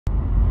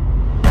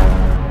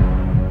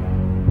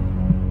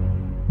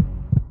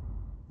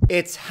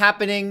It's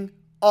happening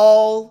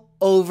all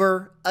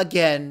over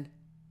again.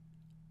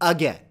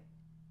 And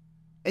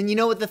you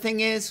know what the thing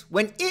is?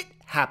 When it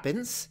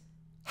happens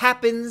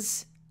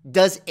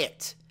does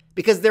it.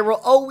 Because there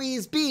will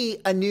always be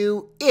a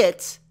new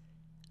it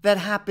that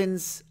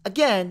happens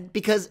again,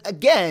 because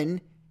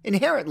again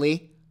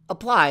inherently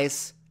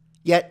applies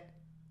yet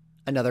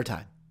another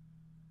time.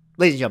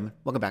 Ladies and gentlemen,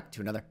 welcome back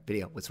to another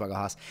video with Swaggle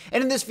Haas.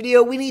 And in this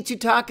video, we need to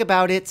talk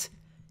about it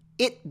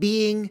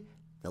being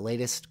the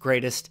latest,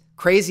 greatest,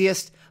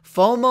 craziest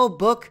FOMO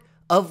book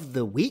of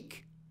the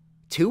week,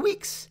 2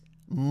 weeks,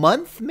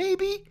 month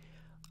maybe?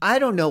 I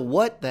don't know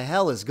what the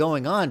hell is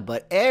going on,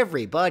 but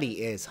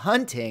everybody is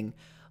hunting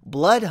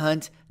Blood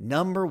Hunt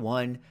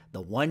 #1,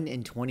 the 1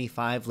 in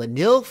 25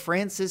 Lanil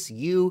Francis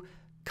Yu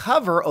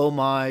cover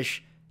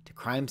homage to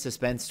Crime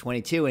Suspense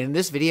 22. And in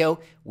this video,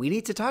 we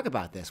need to talk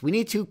about this. We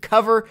need to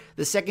cover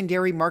the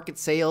secondary market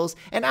sales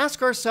and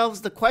ask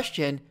ourselves the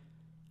question,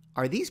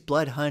 are these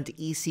Blood Hunt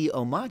EC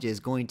homages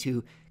going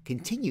to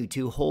continue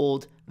to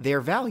hold their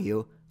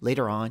value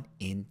later on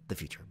in the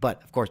future?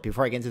 But of course,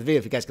 before I get into the video,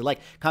 if you guys could like,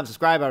 comment,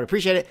 subscribe, I would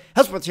appreciate it.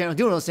 Help support the channel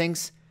doing those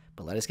things.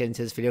 But let us get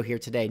into this video here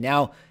today.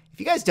 Now, if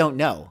you guys don't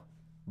know,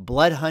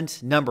 Blood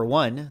Hunt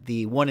 #1,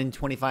 the 1 in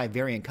 25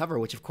 variant cover,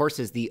 which of course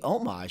is the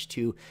homage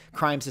to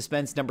Crime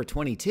Suspense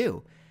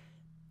 #22,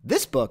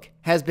 this book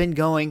has been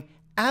going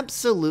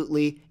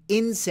absolutely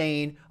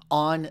insane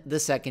on the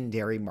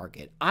secondary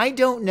market. I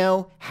don't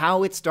know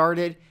how it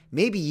started.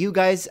 Maybe you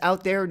guys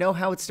out there know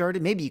how it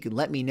started. Maybe you can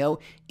let me know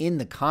in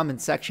the comment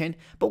section.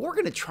 But we're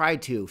going to try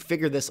to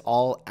figure this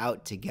all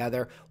out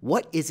together.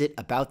 What is it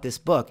about this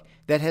book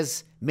that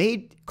has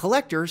made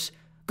collectors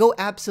go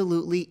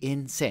absolutely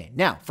insane?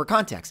 Now, for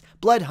context,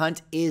 Blood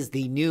Hunt is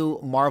the new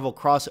Marvel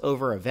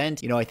crossover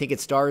event. You know, I think it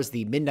stars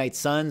the Midnight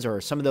Suns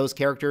or some of those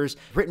characters,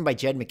 written by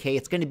Jed MacKay.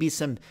 It's going to be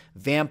some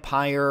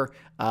vampire,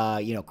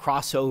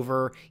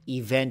 crossover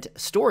event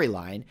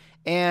storyline.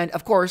 And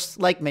of course,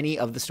 like many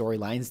of the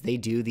storylines, they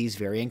do these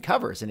variant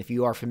covers. And if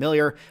you are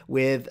familiar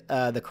with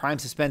the Crime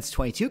Suspense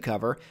 22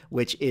 cover,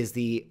 which is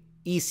the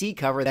EC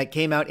cover that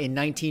came out in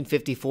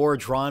 1954,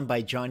 drawn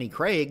by Johnny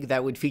Craig,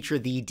 that would feature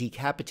the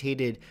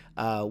decapitated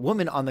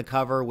woman on the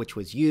cover, which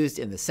was used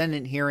in the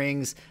Senate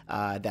hearings,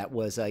 that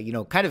was,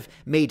 kind of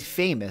made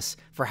famous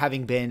for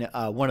having been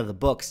one of the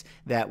books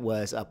that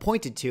was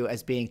pointed to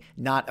as being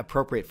not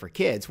appropriate for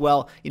kids.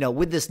 Well,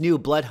 with this new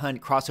Blood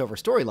Hunt crossover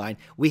storyline,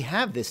 we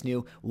have this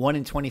new 1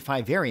 in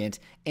 25 variant,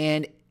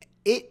 and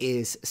it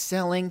is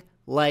selling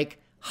like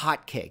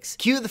hotcakes.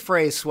 Cue the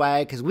phrase,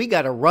 swag, because we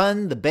got to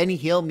run the Benny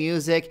Hill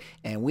music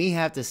and we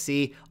have to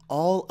see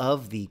all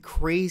of the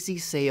crazy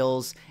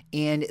sales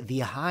and the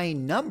high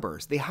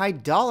numbers, the high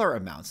dollar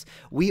amounts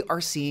we are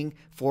seeing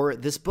for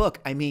this book.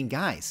 I mean,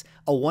 guys,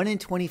 a 1 in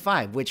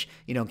 25, which,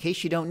 in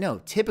case you don't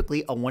know,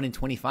 typically a 1 in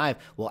 25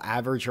 will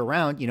average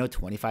around,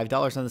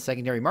 $25 on the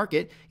secondary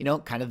market,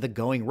 kind of the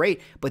going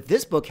rate. But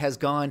this book has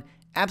gone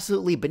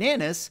absolutely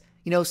bananas,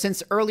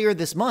 since earlier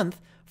this month,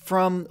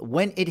 from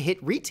when it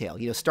hit retail,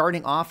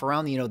 starting off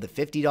around, the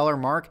 $50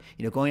 mark,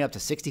 going up to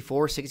 $64,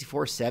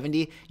 $64,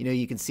 $70.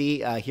 You can see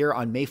here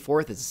on May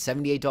 4th, it's a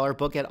 $78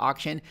 book at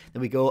auction.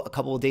 Then we go a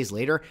couple of days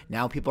later.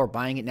 Now people are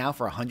buying it now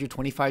for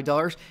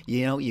 $125.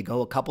 You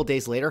go a couple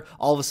days later,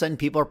 all of a sudden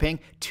people are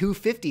paying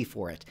 $250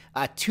 for it.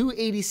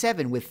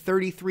 $287 with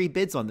 33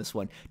 bids on this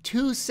one.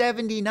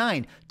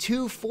 $279,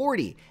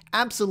 $240.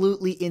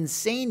 Absolutely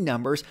insane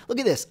numbers. Look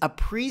at this, a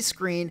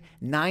pre-screen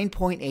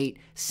 9.8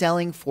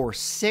 selling for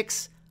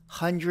 $600.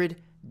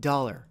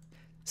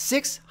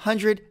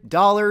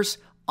 $600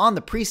 on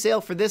the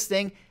pre-sale for this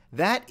thing.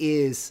 That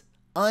is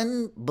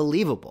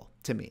unbelievable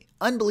to me.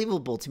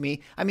 Unbelievable to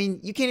me. I mean,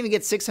 you can't even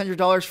get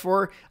 $600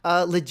 for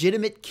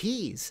legitimate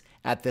keys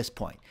at this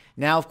point.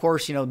 Now, of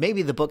course,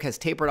 maybe the book has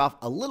tapered off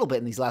a little bit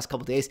in these last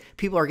couple of days.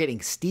 People are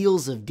getting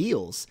steals of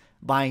deals,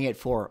 buying it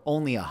for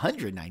only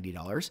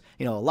 $190,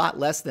 a lot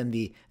less than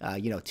the,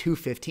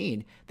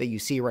 $215 that you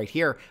see right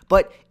here.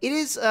 But it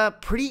is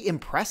pretty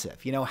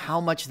impressive, how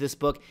much this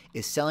book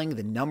is selling,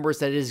 the numbers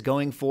that it is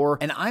going for.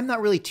 And I'm not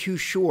really too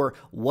sure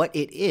what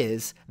it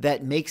is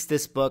that makes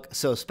this book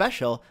so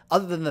special,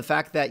 other than the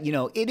fact that,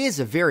 it is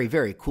a very,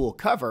 very cool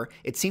cover.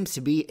 It seems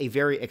to be a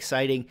very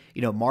exciting,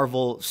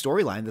 Marvel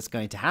storyline that's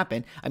going to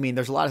happen. I mean,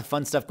 there's a lot of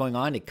fun stuff going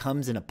on. It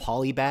comes in a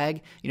poly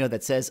bag,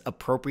 that says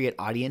appropriate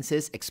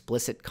audiences,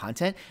 explicit content.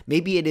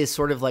 Maybe it is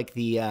sort of like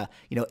the,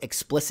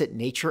 explicit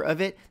nature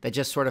of it that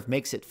just sort of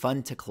makes it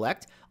fun to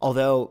collect.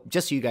 Although,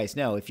 just so you guys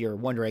know, if you're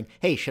wondering,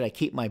 hey, should I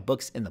keep my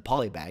books in the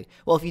poly bag?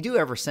 Well, if you do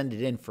ever send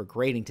it in for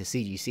grading to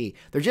CGC,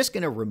 they're just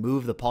going to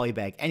remove the poly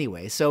bag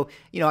anyway. So,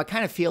 I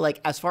kind of feel like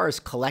as far as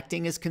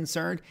collecting is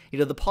concerned,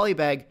 the poly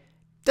bag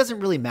doesn't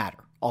really matter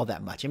all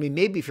that much. I mean,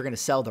 maybe if you're going to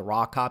sell the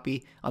raw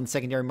copy on the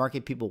secondary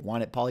market, people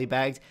want it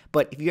polybagged.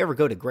 But if you ever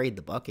go to grade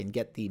the book and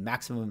get the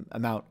maximum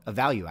amount of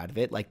value out of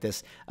it, like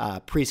this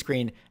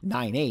pre-screen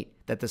 9.8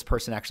 that this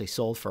person actually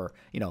sold for,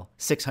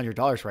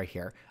 $600 right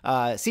here,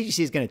 CGC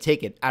is going to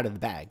take it out of the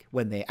bag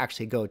when they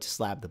actually go to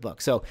slab the book.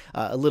 So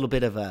a little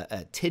bit of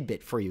a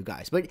tidbit for you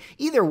guys. But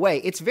either way,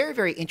 it's very,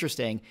 very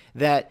interesting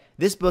that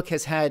this book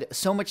has had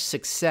so much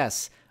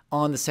success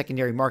on the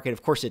secondary market.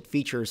 Of course, it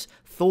features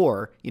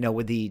Thor,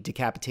 with the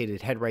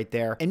decapitated head right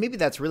there. And maybe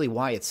that's really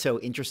why it's so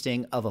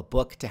interesting of a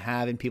book to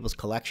have in people's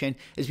collection,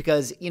 is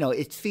because,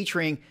 it's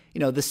featuring,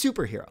 the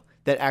superhero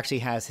that actually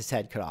has his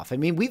head cut off. I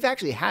mean, we've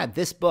actually had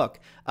this book,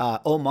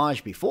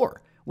 Homage,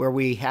 before, where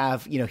we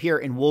have, here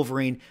in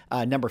Wolverine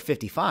number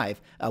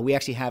 55, we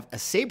actually have a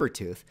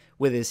Sabretooth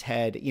with his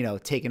head,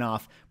 taken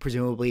off,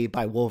 presumably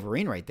by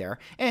Wolverine right there.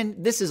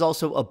 And this is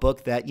also a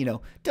book that,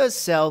 does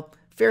sell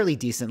fairly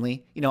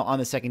decently, on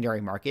the secondary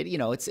market.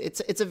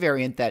 It's a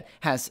variant that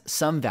has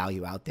some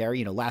value out there.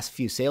 Last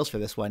few sales for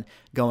this one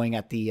going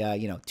at the,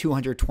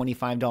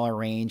 $225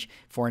 range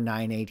for a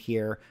 9.8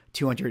 here,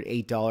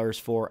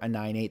 $208 for a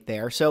 9.8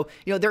 there. So,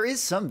 there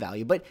is some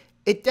value, but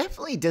it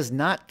definitely does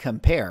not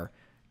compare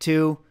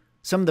to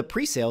some of the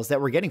pre-sales that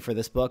we're getting for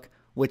this book,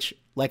 which,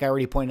 like I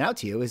already pointed out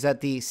to you, is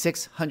at the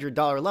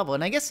 $600 level.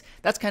 And I guess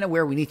that's kind of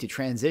where we need to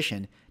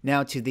transition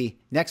now to the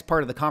next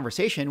part of the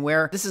conversation,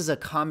 where this is a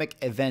comic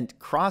event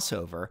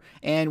crossover,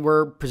 and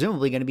we're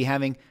presumably going to be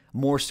having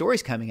more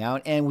stories coming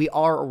out, and we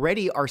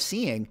already are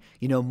seeing,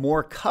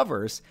 more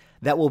covers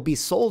that will be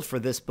sold for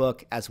this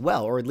book as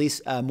well, or at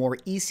least more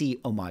EC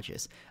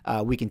homages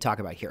we can talk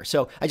about here.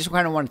 So I just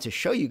kind of wanted to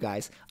show you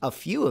guys a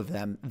few of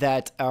them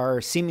that are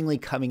seemingly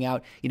coming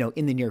out,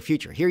 in the near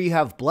future. Here you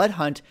have Blood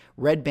Hunt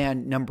Red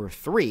Band number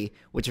 3,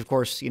 which of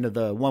course,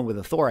 the one with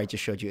the Thor I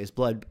just showed you is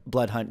Blood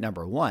Hunt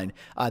number 1.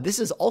 This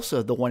is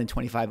also the 1 in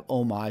 25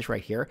 homage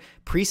right here,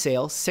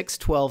 pre-sale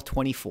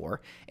 6/12/24.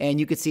 And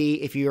you can see,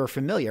 if you're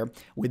familiar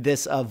with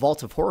this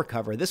Vault of Horror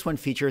cover, this one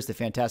features the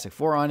Fantastic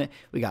Four on it.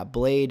 We got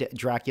Blade,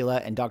 Dracula,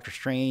 and Doctor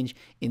Strange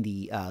in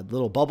the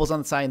little bubbles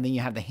on the side, and then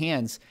you have the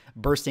hands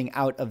bursting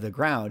out of the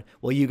ground.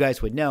 Well, you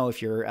guys would know,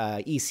 if you're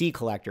EC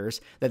collectors,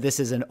 that this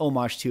is an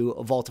homage to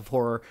Vault of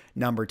Horror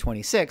number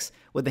 26,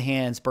 with the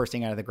hands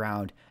bursting out of the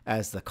ground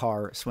as the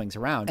car swings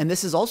around. And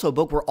this is also a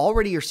book where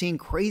already you're seeing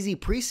crazy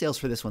pre-sales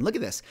for this one. Look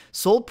at this.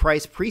 Sold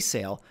price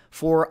pre-sale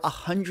for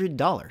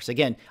 $100.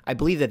 Again, I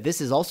believe that this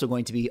is also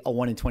going to be a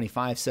 1 in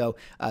 25, so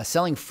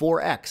selling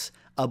 4x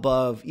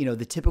above,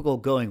 the typical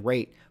going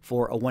rate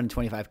for a 1 in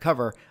 25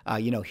 cover.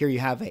 Here you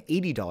have an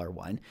 $80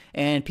 one,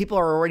 and people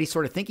are already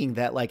sort of thinking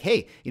that, like,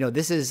 hey,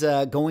 this is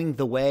going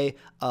the way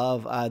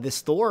of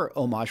this Thor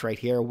homage right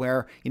here,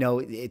 where,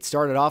 it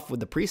started off with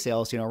the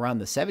pre-sales, around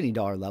the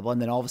 $70 level,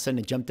 and then all of a sudden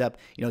it jumped up,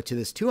 to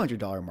this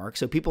 $200 mark.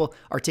 So people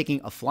are taking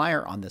a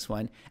flyer on this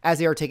one, as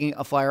they are taking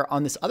a flyer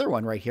on this other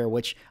one right here,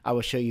 which I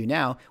will show you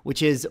now,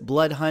 which is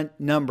Blood Hunt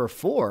number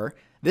 4.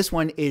 This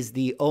one is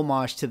the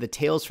homage to the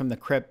Tales from the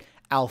Crypt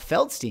Al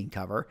Feldstein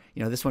cover.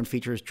 This one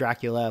features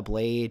Dracula,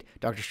 Blade,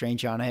 Doctor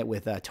Strange on it,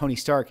 with Tony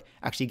Stark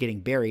actually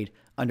getting buried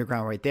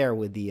underground right there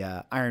with the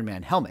Iron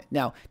Man helmet.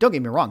 Now, don't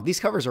get me wrong,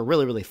 these covers are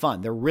really, really fun.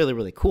 They're really,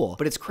 really cool,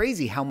 but it's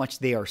crazy how much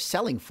they are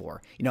selling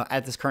for,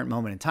 at this current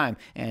moment in time.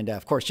 And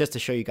of course, just to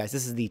show you guys,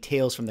 this is the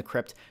Tales from the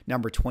Crypt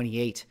number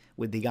 28,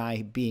 with the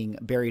guy being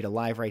buried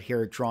alive right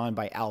here, drawn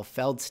by Al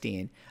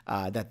Feldstein,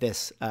 that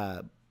this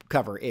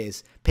cover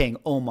is paying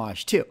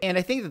homage to. And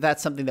I think that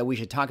that's something that we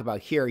should talk about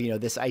here,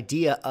 this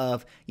idea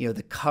of,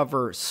 the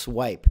cover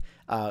swipe,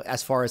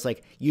 as far as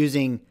like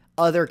using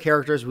other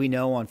characters we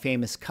know on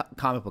famous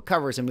comic book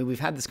covers. I mean, we've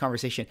had this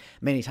conversation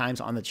many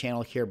times on the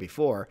channel here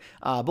before.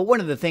 But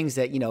one of the things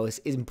that, is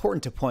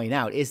important to point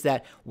out is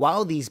that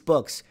while these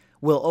books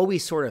will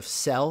always sort of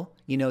sell,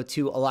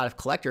 to a lot of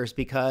collectors,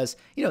 because,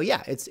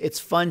 yeah, it's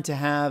fun to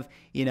have,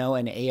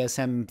 an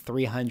ASM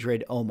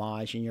 300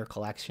 homage in your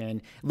collection.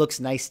 It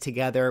looks nice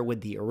together with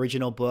the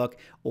original book,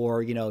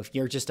 or, if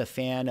you're just a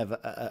fan of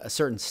a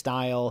certain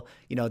style,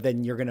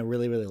 then you're going to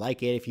really, really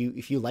like it.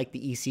 If you like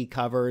the EC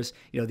covers,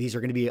 these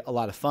are going to be a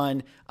lot of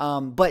fun.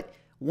 But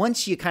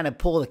once you kind of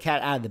pull the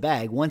cat out of the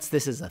bag, once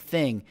this is a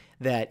thing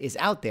that is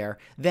out there,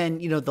 then,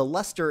 the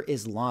luster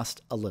is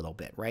lost a little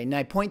bit, right? And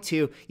I point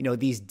to,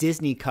 these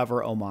Disney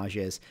cover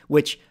homages,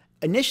 which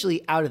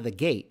initially out of the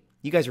gate,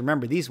 you guys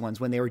remember these ones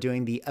when they were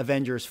doing the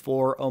Avengers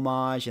 4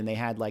 homage, and they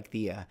had like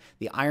the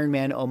Iron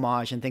Man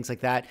homage and things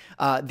like that.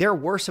 There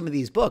were some of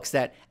these books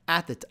that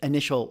at the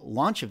initial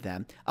launch of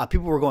them,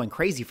 people were going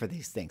crazy for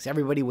these things.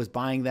 Everybody was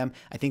buying them.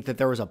 I think that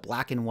there was a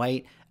black and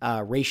white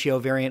ratio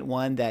variant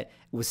one that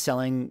was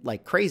selling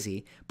like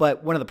crazy.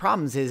 But one of the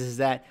problems is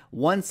that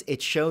once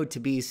it showed to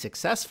be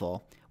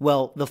successful,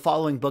 well, the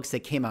following books that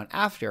came out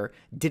after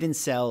didn't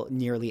sell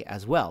nearly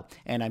as well.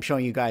 And I'm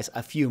showing you guys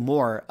a few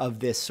more of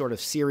this sort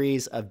of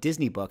series of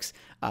Disney books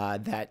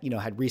that,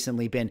 had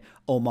recently been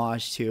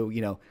homage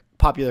to,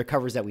 popular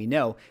covers that we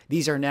know.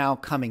 These are now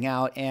coming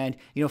out, and,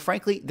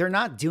 frankly, they're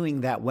not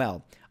doing that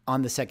well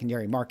on the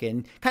secondary market.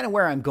 And kind of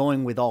where I'm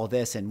going with all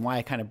this and why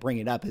I kind of bring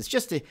it up is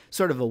just a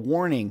sort of a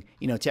warning,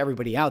 to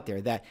everybody out there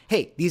that,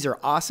 hey, these are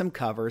awesome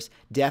covers.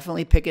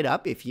 Definitely pick it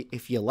up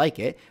if you like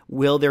it.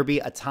 Will there be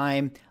a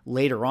time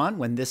later on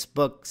when this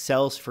book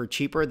sells for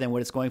cheaper than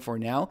what it's going for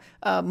now?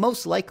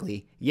 Most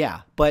likely,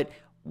 yeah. But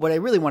what I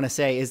really want to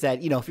say is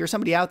that, if you're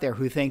somebody out there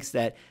who thinks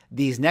that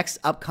these next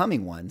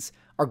upcoming ones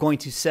are going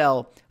to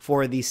sell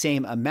for the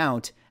same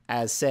amount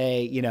as,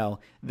 say,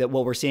 that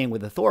what we're seeing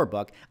with the Thor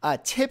book,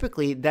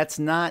 typically that's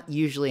not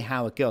usually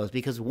how it goes,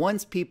 because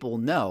once people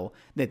know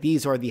that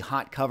these are the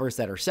hot covers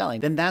that are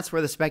selling, then that's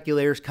where the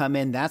speculators come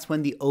in. That's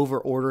when the over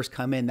orders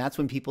come in. That's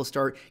when people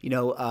start,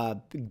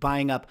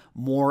 buying up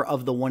more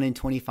of the 1 in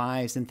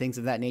 25s and things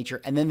of that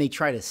nature. And then they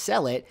try to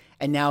sell it,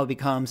 and now it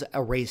becomes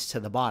a race to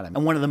the bottom.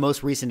 And one of the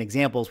most recent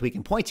examples we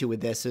can point to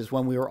with this is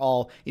when we were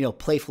all,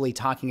 playfully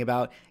talking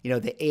about,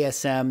 the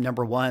ASM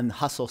 #1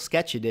 Hustle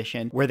Sketch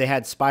Edition, where they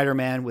had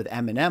Spider-Man with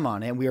Eminem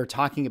on it. And we were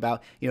talking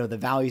about, the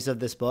values of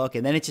this book.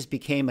 And then it just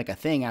became like a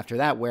thing after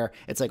that where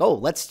it's like, oh,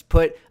 let's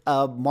put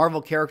a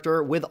Marvel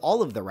character with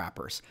all of the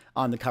rappers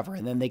on the cover.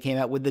 And then they came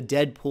out with the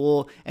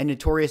Deadpool and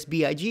Notorious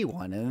B.I.G.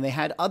 one. And then they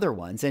had other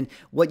ones. And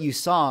what you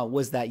saw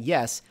was that,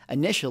 yes,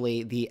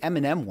 initially the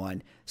Eminem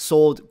one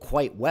sold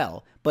quite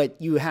well, but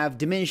you have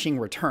diminishing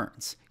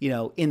returns,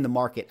 in the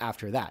market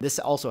after that. This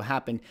also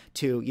happened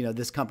to,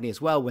 this company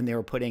as well when they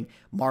were putting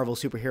Marvel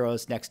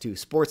superheroes next to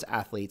sports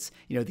athletes.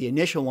 The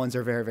initial ones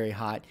are very, very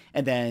hot,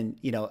 and then,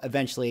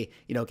 eventually,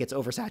 it gets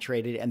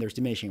oversaturated and there's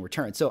diminishing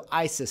returns. So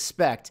I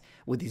suspect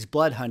with these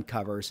Blood Hunt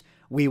covers,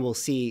 we will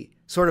see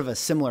sort of a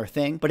similar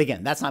thing. But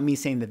again, that's not me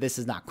saying that this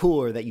is not cool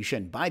or that you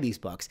shouldn't buy these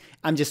books.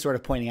 I'm just sort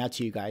of pointing out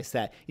to you guys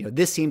that,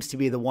 this seems to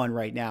be the one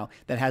right now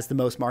that has the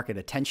most market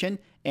attention.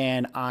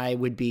 And I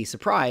would be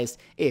surprised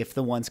if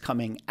the ones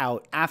coming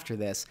out after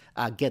this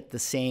get the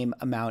same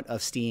amount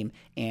of steam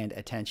and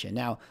attention.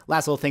 Now,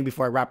 last little thing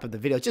before I wrap up the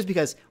video, just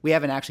because we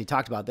haven't actually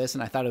talked about this,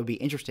 and I thought it would be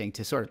interesting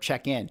to sort of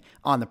check in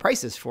on the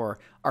prices for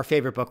our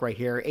favorite book right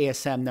here,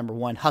 ASM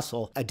 #1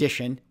 Hustle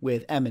Edition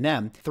with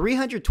Eminem.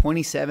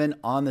 $327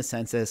 on the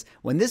census.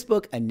 When this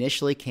book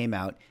initially came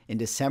out in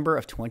December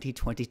of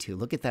 2022,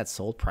 look at that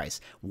sold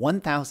price,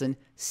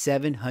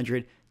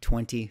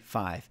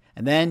 $1,725.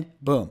 And then,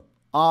 boom,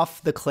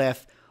 off the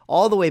cliff,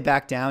 all the way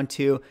back down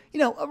to,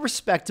 a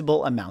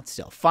respectable amount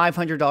still,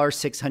 $500,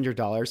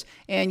 $600.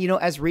 And,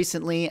 as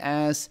recently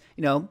as,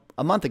 a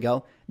month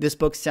ago, this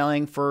book's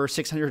selling for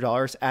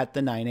 $600 at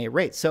the 9.8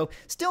 rate. So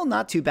still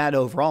not too bad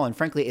overall. And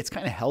frankly, it's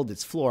kind of held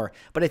its floor.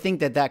 But I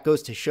think that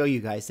goes to show you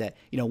guys that,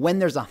 when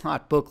there's a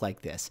hot book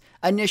like this,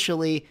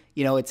 initially,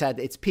 it's at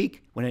its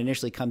peak when it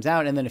initially comes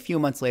out. And then a few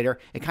months later,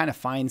 it kind of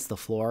finds the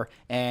floor.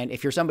 And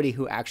if you're somebody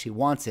who actually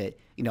wants it,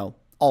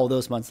 all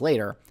those months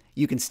later,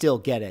 you can still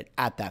get it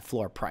at that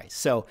floor price.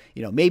 So,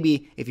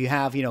 maybe if you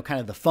have, kind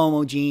of the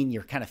FOMO gene,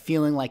 you're kind of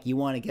feeling like you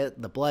want to get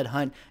the Blood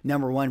Hunt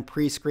 #1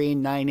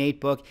 pre-screen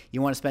 9.8 book,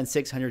 you want to spend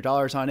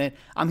 $600 on it,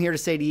 I'm here to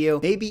say to you,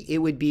 maybe it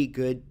would be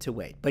good to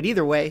wait. But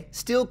either way,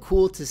 still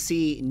cool to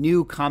see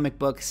new comic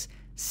books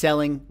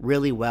selling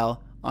really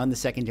well on the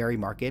secondary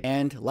market.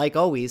 And like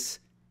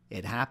always,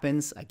 it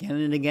happens again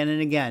and again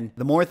and again.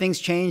 The more things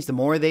change, the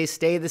more they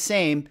stay the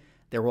same.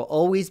 There will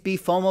always be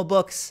FOMO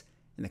books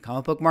in the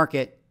comic book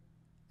market,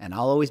 and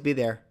I'll always be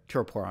there to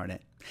report on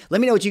it.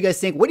 Let me know what you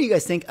guys think. What do you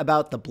guys think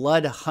about the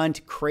Blood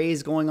Hunt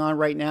craze going on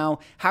right now?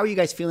 How are you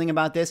guys feeling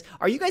about this?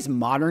 Are you guys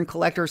modern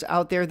collectors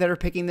out there that are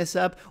picking this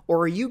up? Or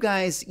are you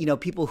guys,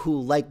 people who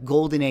like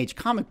Golden Age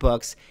comic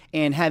books,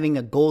 and having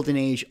a Golden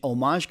Age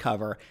homage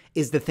cover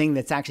is the thing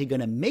that's actually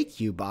going to make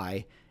you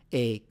buy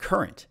a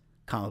current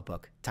comic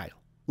book title?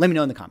 Let me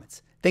know in the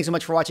comments. Thanks so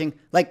much for watching.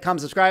 Like,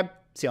 comment, subscribe.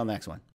 See you on the next one.